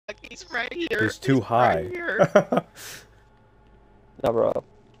He's right here. He's too high. Right here. No, bro.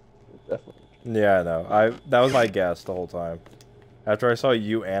 Definitely. Yeah, I know. That was my guess the whole time. After I saw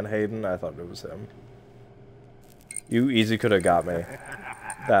you and Hayden, I thought it was him. You easy could have got me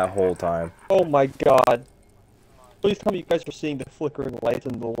that whole time. Oh my god. Please tell me you guys are seeing the flickering lights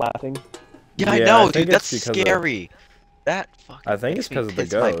and the laughing. Yeah, I Yeah, know, I think dude. That's it's because of- scary. That fucking I think makes it's because me of the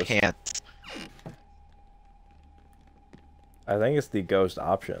piss my ghost. pants. I think it's the ghost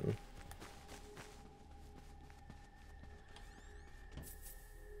option.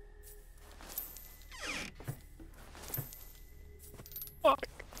 Fuck.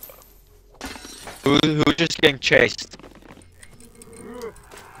 Who's just getting chased?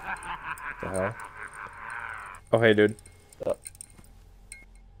 The hell? Oh, hey, dude.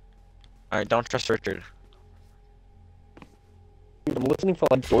 Alright, don't trust Richard. Dude, I'm listening for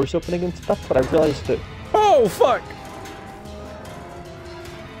like doors opening and stuff, but I realized that. Oh, fuck!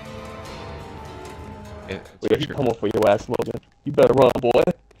 Yeah, it's Wait, he Richard. come for your ass, Logan. You better run, boy.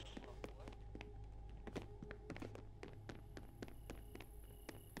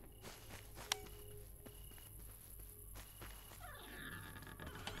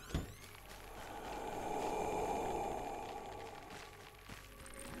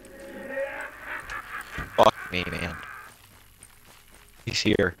 Fuck me, man. He's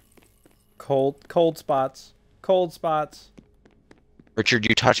here. Cold spots. Cold spots. Richard,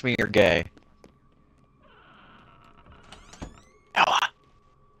 you touch me, you're gay. Noah!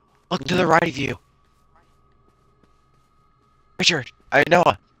 Look to the right of you! Richard!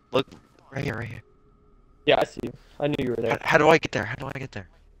 Noah! Look, right here, right here. Yeah, I see you. I knew you were there. How do I get there? How do I get there?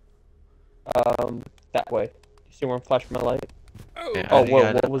 That way. You see where I'm flashing my light? Yeah, Oh, I think whoa,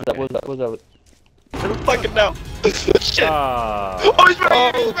 I- what was that? What was that? I don't fucking know! Shit! Ah. Oh, he's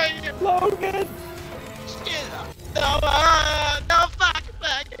right here! He's right here! Logan! Shit! No, fuck!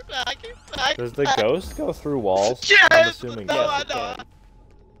 Does the ghost go through walls? Shit! I'm assuming No, yes. no.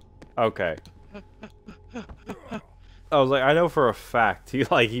 Okay. I was like, I know for a fact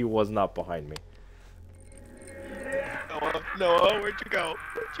he was not behind me. Noah, where'd you go?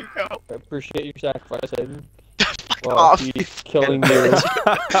 Where'd you go? I appreciate your sacrifice, Hayden. Fuck Well, off! he's killing me. Is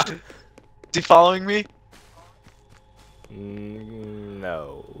he following me?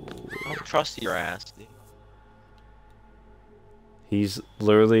 No. I don't trust your ass, dude. He's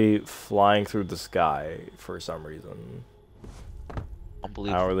literally flying through the sky for some reason.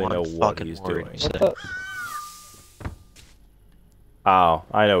 Unbelievable. I don't really know what he's doing. What the? Oh,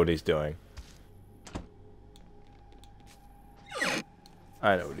 I know what he's doing.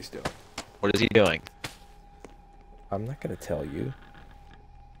 I know what he's doing. What is he doing? I'm not gonna tell you.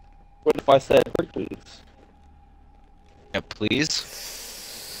 What if I said Hercules? Yeah,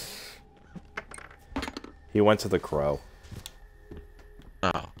 please? He went to the crow. Oh,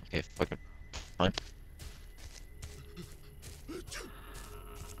 okay, fucking fine. Is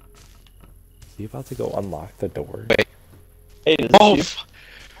he about to go unlock the door? Wait. Hayden, is Oh, this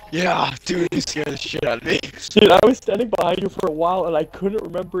yeah, dude, you scared the shit out of me. you? Dude, I was standing behind you for a while and I couldn't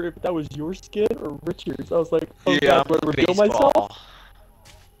remember if that was your skin or Richard's. I was like, oh god, do I reveal myself?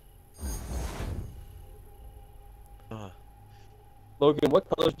 Logan, what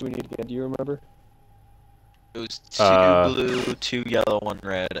colors do we need again? Do you remember? It was two blue, two yellow, one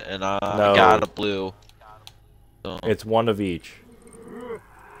red, and I No. got a blue. So, It's one of each.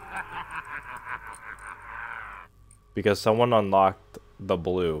 Because someone unlocked the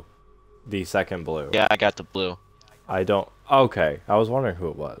blue. The second blue. yeah, I got the blue. I don't... Okay, I was wondering who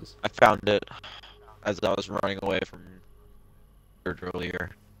it was. I found it as I was running away from Richard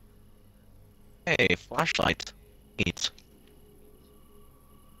earlier. Hey, flashlight. Neat.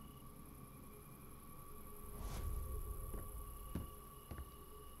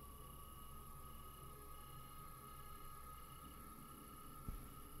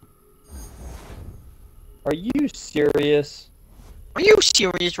 Are you serious? Are you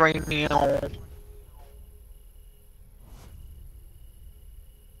serious right now?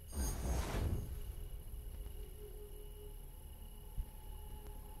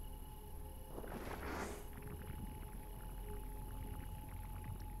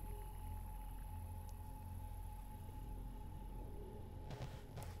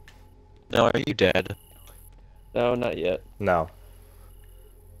 No, are you dead? No, not yet. No.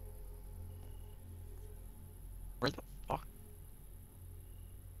 Where the fuck?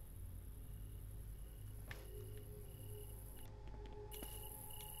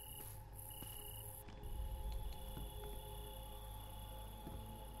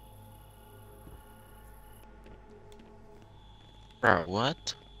 Bro,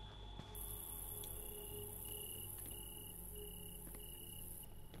 what?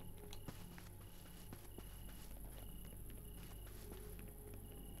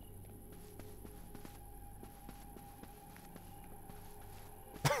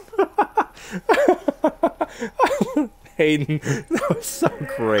 Hayden, that was so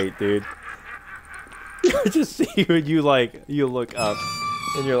great, dude. I just see you and you look up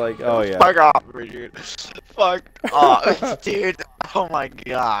and you're like, oh yeah. Fuck off, Richard. Fuck off, dude. Oh my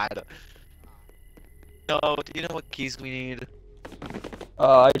god. No, do you know what keys we need?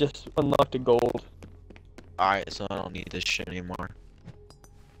 I just unlocked a gold. Alright, so I don't need this shit anymore.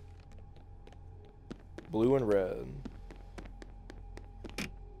 Blue and red.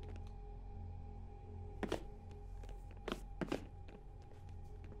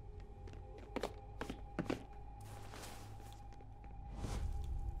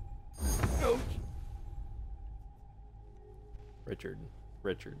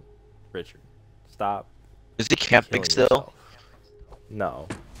 Richard, stop. Is he camping killing still? yourself. No,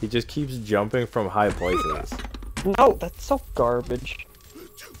 he just keeps jumping from high places. No, that's so garbage.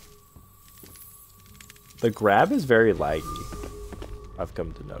 The grab is very laggy. I've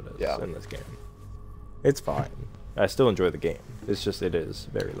come to notice in this game. It's fine. I still enjoy the game. It's just it is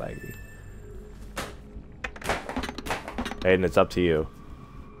very laggy. Hayden, it's up to you.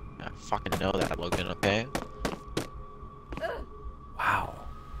 I fucking know that, Logan, okay? Wow.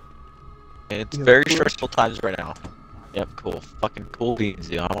 And it's very stressful times right now. Yep, cool. Fucking cool beans,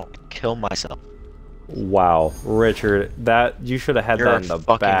 dude. I won't kill myself. Wow, Richard, that you should have had You're that in a the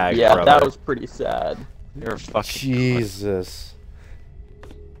fucking- bag, Yeah, brother. that was pretty sad. You're a fucking Jesus.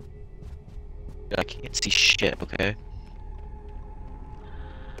 cunt. I can't see shit, okay?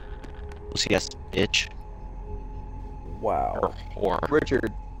 Pussy ass bitch. Wow. Or whore.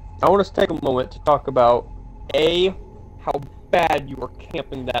 Richard, I want us to take a moment to talk about how bad you are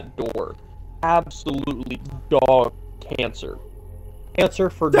camping that door. Absolutely dog cancer. Cancer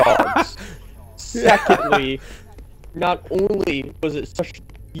for dogs. Secondly, not only was it such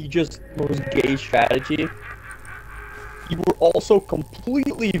the just most gay strategy, you were also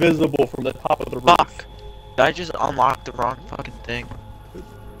completely visible from the top of the roof. Fuck! Did I just unlock the wrong fucking thing?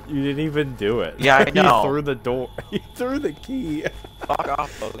 You didn't even do it. Yeah, I know. He threw the door. He threw the key. Fuck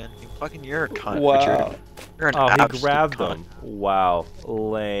off, Logan. You're a cunt, Wow. Richard. You're an Oh, he absolute grabbed cunt. him. Wow.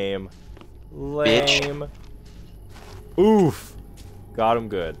 Lame. Bitch. Lame. Oof. Got him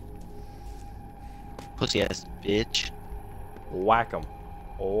good. Pussy ass bitch. Whack him.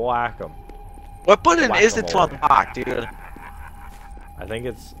 Whack him. What button Whack is 'em it to all. unlock, dude? I think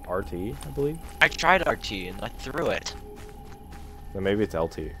it's RT, I believe. I tried RT and I threw it. Then maybe it's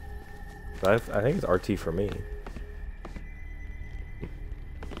LT. But I think it's RT for me.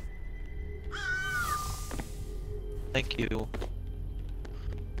 Thank you.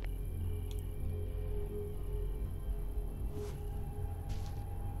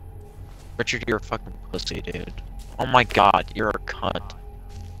 Richard, you're a fucking pussy, dude. Oh my god, you're a cunt.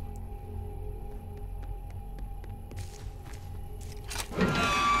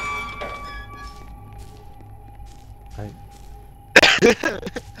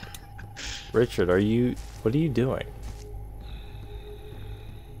 Richard, what are you doing?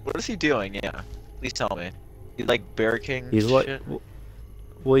 What is he doing? Yeah, please tell me. He's like barricading He's like, shit?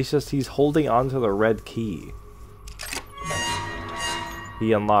 well, he's holding onto the red key.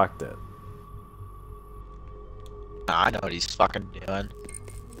 He unlocked it. I know what he's fucking doing.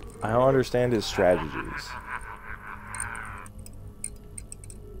 I don't understand his strategies.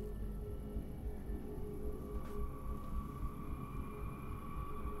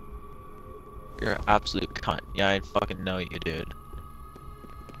 You're an absolute cunt. Yeah, I fucking know you, dude.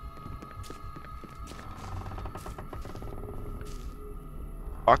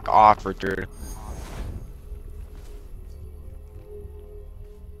 Fuck off, Richard.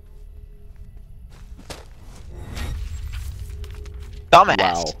 Dumbass.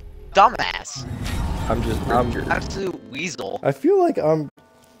 Wow. Dumbass. I'm Absolute weasel. I feel like I'm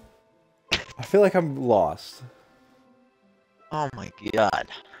lost. Oh my god.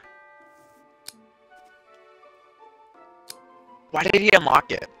 Why did he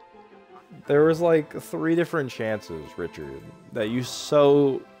unlock it? There was like 3 different chances, Richard, that you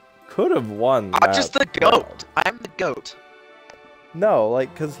so could have won. I'm just the that goat. round. I'm the goat. No,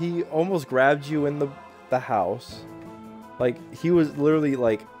 like, cause he almost grabbed you in the house. Like, he was literally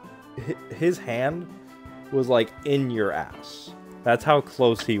like, his hand was like in your ass. That's how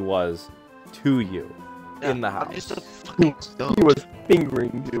close he was to you in the house. I'm just a fucking goat. He was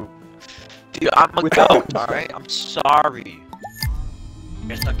fingering you. Dude, I'm a Without goat, consent. alright? I'm sorry.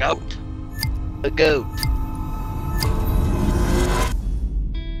 Just a goat. A goat.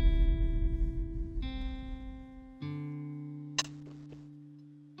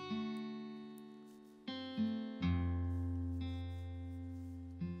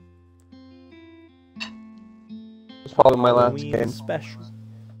 It's probably my last Halloween game. special.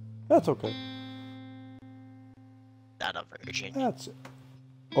 That's okay. Not Appreciate it. That's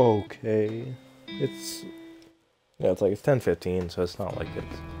okay. It's it's like it's 10:15, so it's not like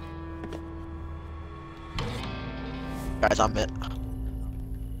it's. Guys, I'm it.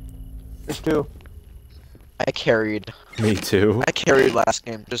 There's two. I carried. Me too. I carried last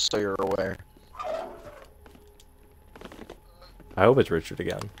game, just so you're aware. I hope it's Richard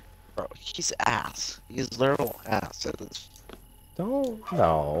again. Bro, he's ass. He's literal ass. Don't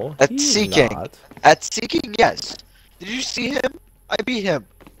no. At he's seeking. not. At seeking, yes. Did you see him? I beat him.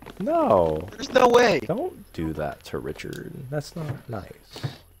 No. There's no way. Don't do that to Richard. That's not nice.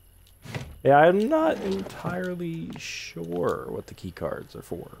 Yeah, I'm not entirely sure what the key cards are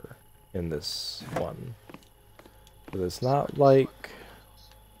for in this one. But it's not like...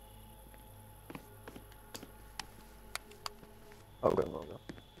 Okay.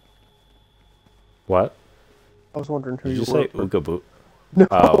 What? I was wondering who Did you you were. say Ooga Boo? No.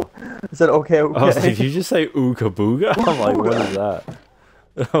 Oh. I said okay. I was like, Okay. did you just say Ooga Booga? I'm like, what is that?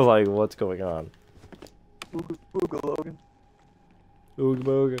 I was like, what's going on? Ooga Logan. Ooga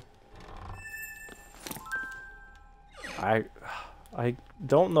Booga. I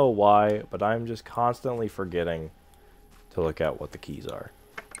don't know why, but I'm just constantly forgetting to look at what the keys are.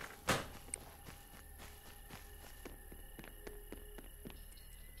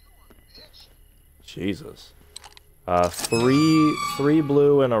 Jesus. Three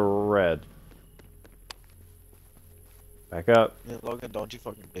blue and a red. Back up. Yeah, Logan, don't you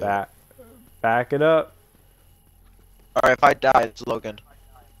fucking do Back it up. Alright, if I die, it's Logan.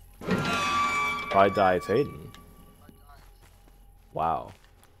 If I die, it's Hayden. Wow.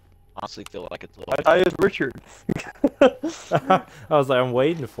 Honestly, feel like it's I Logan. thought it was Richard. I was like, I'm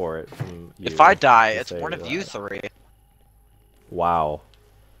waiting for it from you. If I die, to it's say one of you that. three. Wow.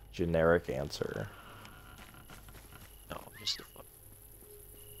 Generic answer. No, just the fuck.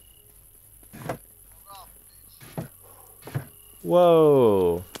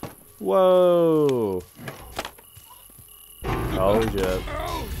 Whoa. Whoa. Oh, shit.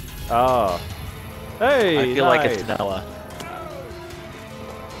 Oh. Hey, I feel like it's nice. Noah.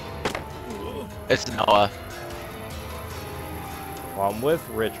 It's Noah. Well, I'm with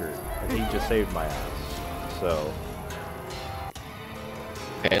Richard, and he just saved my ass. So,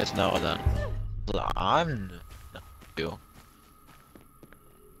 Okay, it's Noah then. I'm you.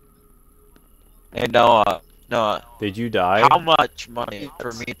 Hey Noah, did you die? how much money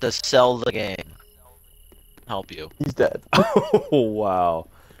for me to sell the game? Help you. He's dead. Oh, wow.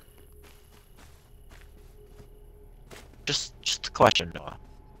 Just a question, Noah.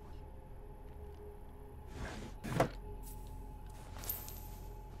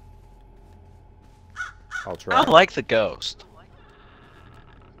 I'll I try. don't like the ghost.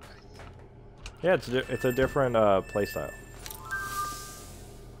 Yeah, it's a different playstyle.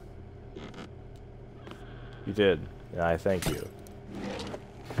 You did. Yeah, I thank you.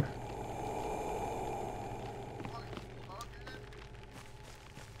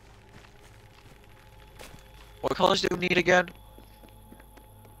 What colors do we need again?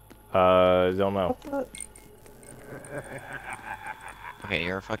 Don't know. Okay,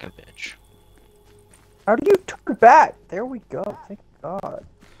 you're a fucking bitch. How do you turn back? There we go. Thank God.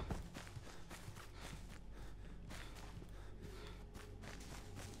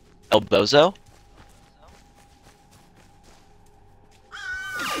 El Bozo?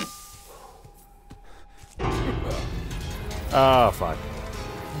 Ah, fuck.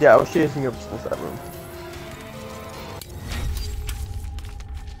 Yeah, I was chasing him since that room.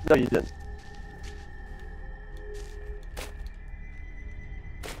 No, you didn't.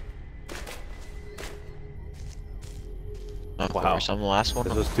 Of Wow. course, I'm the last one.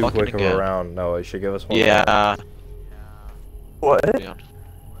 This I'm was too fucking quick of again. a round. No, it should give us one more. Yeah. What? Yeah.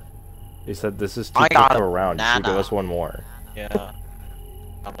 He said this is too I quick got of a a round. You should give banana. us one more. Yeah.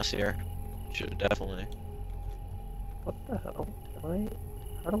 Almost here. Should definitely. What the hell?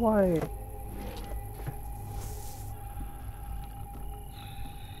 How do I?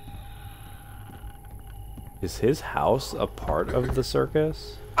 Is his house a part of the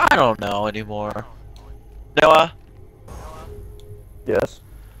circus? I don't know anymore. Noah? Yes.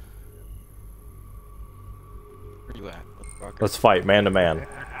 Where you at, motherfucker? Let's fight, man to man.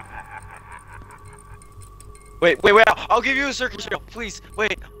 Wait, I'll give you a circus show, please.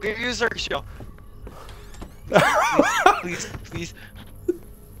 Wait, I'll give you a circus show. Please.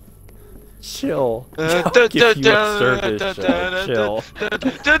 Chill. I'll give you a circus show. Chill.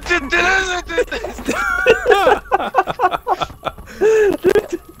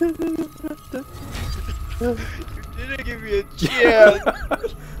 You didn't give me a chance.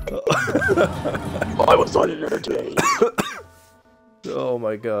 I was unentertained. Oh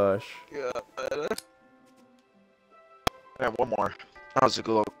my gosh. God. Yeah, one more. That was a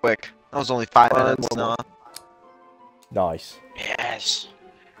little quick. That was only 5 Fine, minutes. one No. more. Nice. Yes.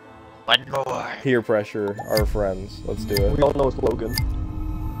 One more. Peer pressure, our friends. Let's do it. We all know it's Logan.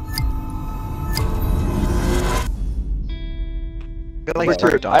 Feel like Right. we're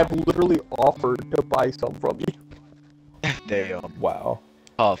Richard, done. I've literally offered to buy some from you. Damn. Wow.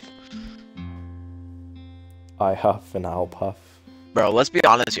 Tough. I huff and I'll puff. Bro, let's be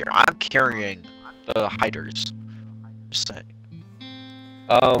honest here. I'm carrying the hiders. Just saying.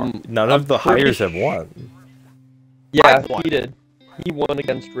 None I'm of the pretty hires have won. Yeah, I've won. he did. He won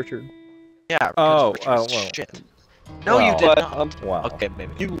against Richard. Yeah. Oh, because well. shit. No, you Well. did But not. Wow. Okay,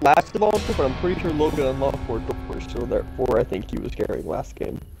 maybe. you last volunteer, but I'm pretty sure Logan unlocked 4 doors, so therefore I think he was carrying last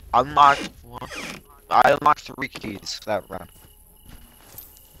game. Unlocked one. I unlocked 3 keys that round.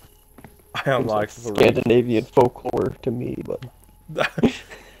 I unlocked Seems like 3. Scandinavian folklore to me, but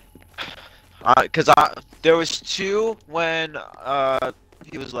Cause there was 2 when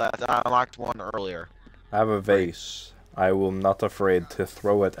he was left. I unlocked 1 earlier. I have a vase. I will not afraid to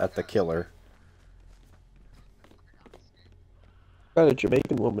throw it at the killer. got a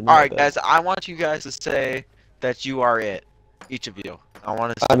Jamaican woman. All right, guys. I want you guys to say that you are it. Each of you. I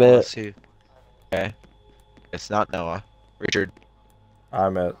want to. I'm it. See. Okay. It's not Noah. Richard.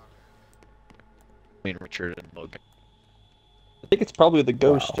 I'm it. I mean Richard and Logan. I think it's probably the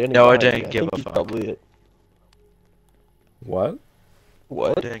ghost Wow. standing No, I behind me. didn't give think a he's fuck. probably it. What? I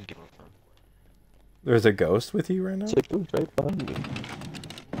What? didn't give a fuck. There's a ghost with you right now? It's a ghost right behind me.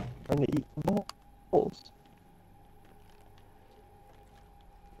 Trying to eat balls.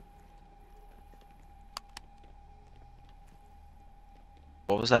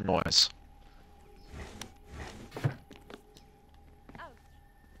 What was that noise?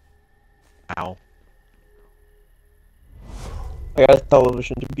 Ow. I got a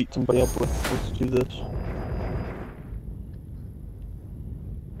television to beat somebody up with. Let's do this.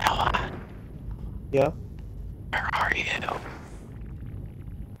 Noah, Yeah? where are you?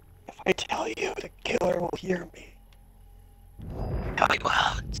 If I tell you, the killer will hear me. No, he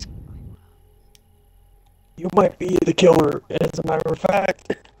won't. You might be the killer, as a matter of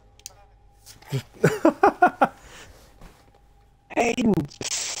fact. Hayden!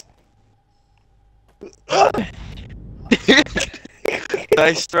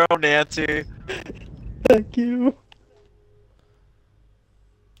 Nice throw, Nancy. Thank you.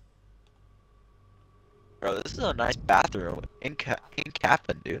 Bro, this is a nice bathroom in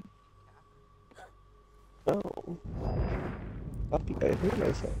Kaplan, dude. Oh. I think I heard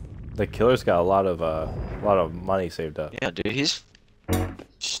myself. The killer's got a lot of money saved up. Yeah, dude, he's.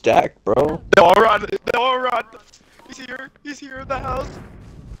 Stack, bro. Noah, run! Noah, run! He's here! He's here in the house!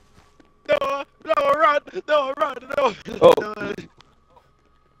 Noah! Noah, run! Noah, run! Noah! Oh. Noah.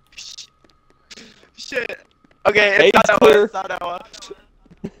 Shit! Okay, Hey, it's not it's Noah, clear. it's not Noah.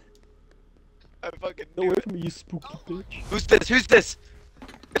 I fucking Get knew away it. from me, you spooky bitch. Who's this? Who's this?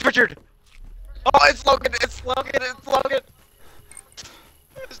 It's Richard! Oh, it's Logan! It's Logan! It's Logan!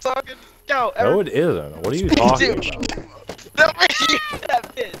 It's Logan! Go! No, it isn't. What are you talking Dude. about? No,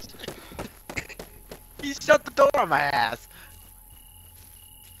 that bitch! He shut the door on my ass!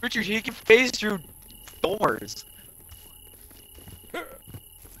 Richard, he can phase through doors.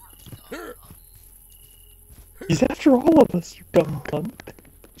 He's after all of us, you dumb cunt.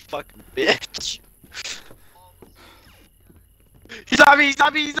 Fucking bitch. He's on me! He's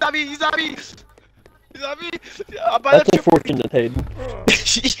on me! He's on me! He's on me! He's on me! I'm by That's the unfortunate, Hayden.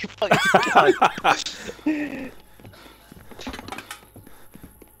 You fucking cunt.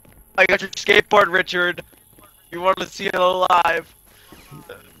 I got your skateboard, Richard. You want to see it alive?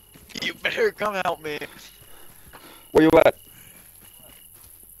 You better come help me. Where you at?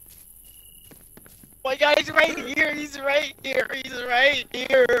 My guy's right here. He's right here. He's right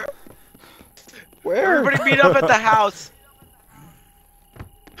here. Where? Everybody meet up at the house.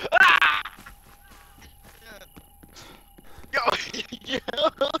 Ah! Yo.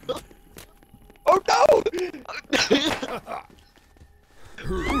 Oh no!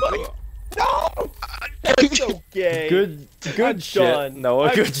 No! That's so gay. Good I'm shit. done. Noah,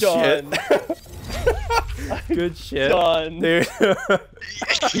 I'm good done. shit. Good shit. Done. Dude.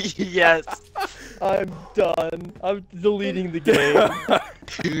 Yes. I'm done. I'm deleting the game.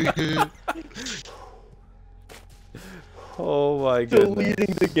 Oh my goodness.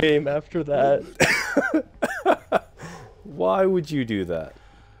 Deleting the game after that. Why would you do that?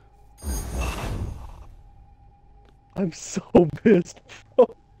 I'm so pissed,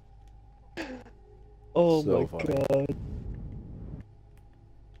 bro. Oh So my funny. god.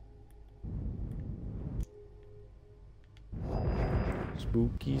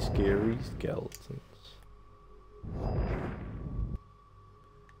 Spooky, scary skeletons.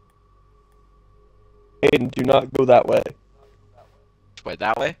 Aiden, do not go that way. Wait,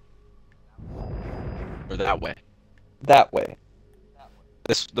 that way? Or that way? That way.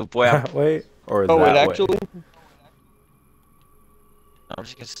 The boy I'm... That way or Oh, that wait, way? actually, I'm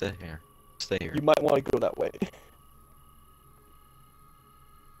just gonna stay here. Stay here. you might want to go that way.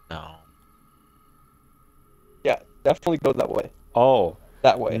 No. Yeah, definitely go that way. Oh,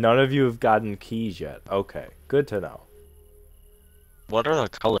 That way. none of you have gotten keys yet. Okay, good to know. What are the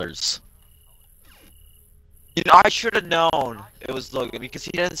colors? You know, I should have known it was Logan because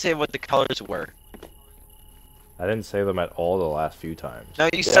he didn't say what the colors were. I didn't say them at all the last few times. No,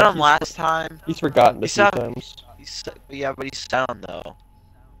 you said them last time. He's forgotten a You few said- times. He said, yeah, but he said them though.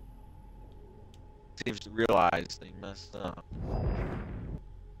 Seems to realize they messed up.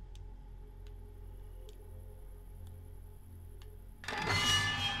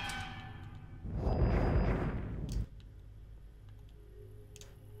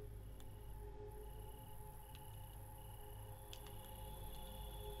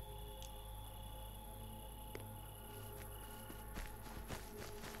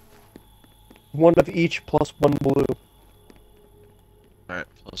 One of each plus one blue. Alright,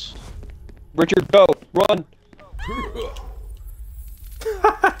 plus. Richard, go! Run!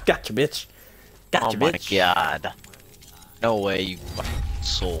 Gotcha, bitch. Gotcha, Oh my bitch. god. No way, you fucking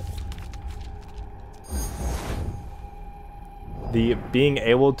soul. The being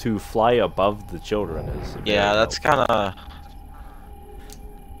able to fly above the children is Yeah, very that's helpful. kinda.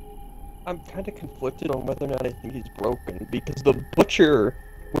 I'm kind of conflicted on whether or not I think he's broken, because the butcher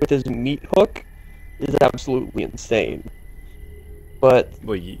with his meat hook is absolutely insane. But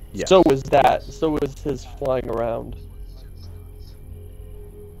Well, yes. so is that. So is his flying around.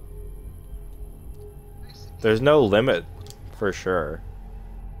 There's no limit, for sure.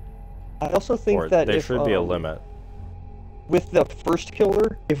 I also think Or that there if, should be a limit. with the first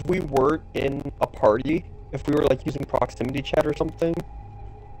killer, if we were in a party, if we were like using proximity chat or something,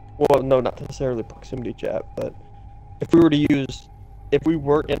 well, no, not necessarily proximity chat, but if we were to use, if we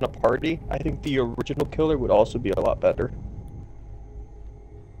were in a party, I think the original killer would also be a lot better.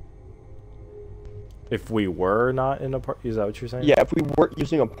 If we were not in a party, is that what you're saying? Yeah, if we weren't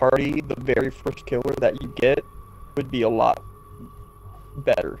using a party, the very first killer that you get would be a lot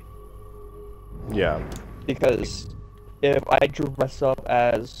better. Yeah. Because if I dress up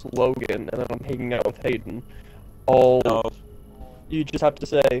as Logan and then I'm hanging out with Hayden, No. you just have to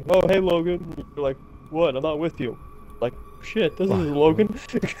say, "Oh, hey, Logan." You're like, "What? I'm not with you." Like, shit, this is Logan.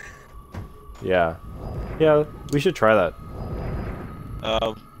 Yeah. Yeah, we should try that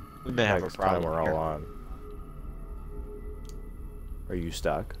We may have a next time problem. we're all here. on. Are you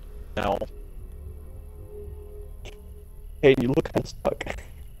stuck? No. Hayden, you look kind of stuck.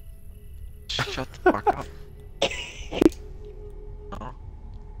 Shut the fuck up. No. I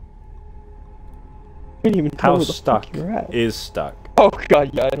didn't even know How where the stuck fuck you're at. is stuck? Oh god,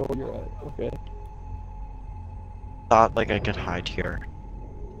 yeah, I know where you're at. Okay. Thought like I could hide here.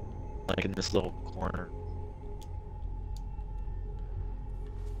 Like in this little corner.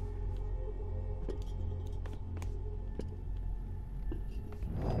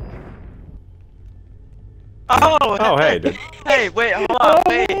 Oh, hey, dude. Hey, wait, hold on,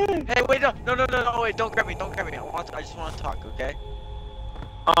 wait. Hey, wait, no, wait, don't grab me, don't grab me. I just want to talk, okay?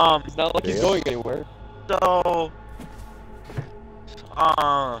 It's not like he's Yeah. going anywhere. So,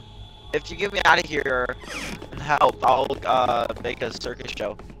 if you get me out of here and help, I'll, make a circus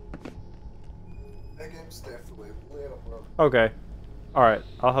show. That game's definitely lit up, bro. Okay. Alright,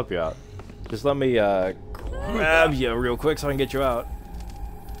 I'll help you out. Just let me, grab you real quick so I can get you out.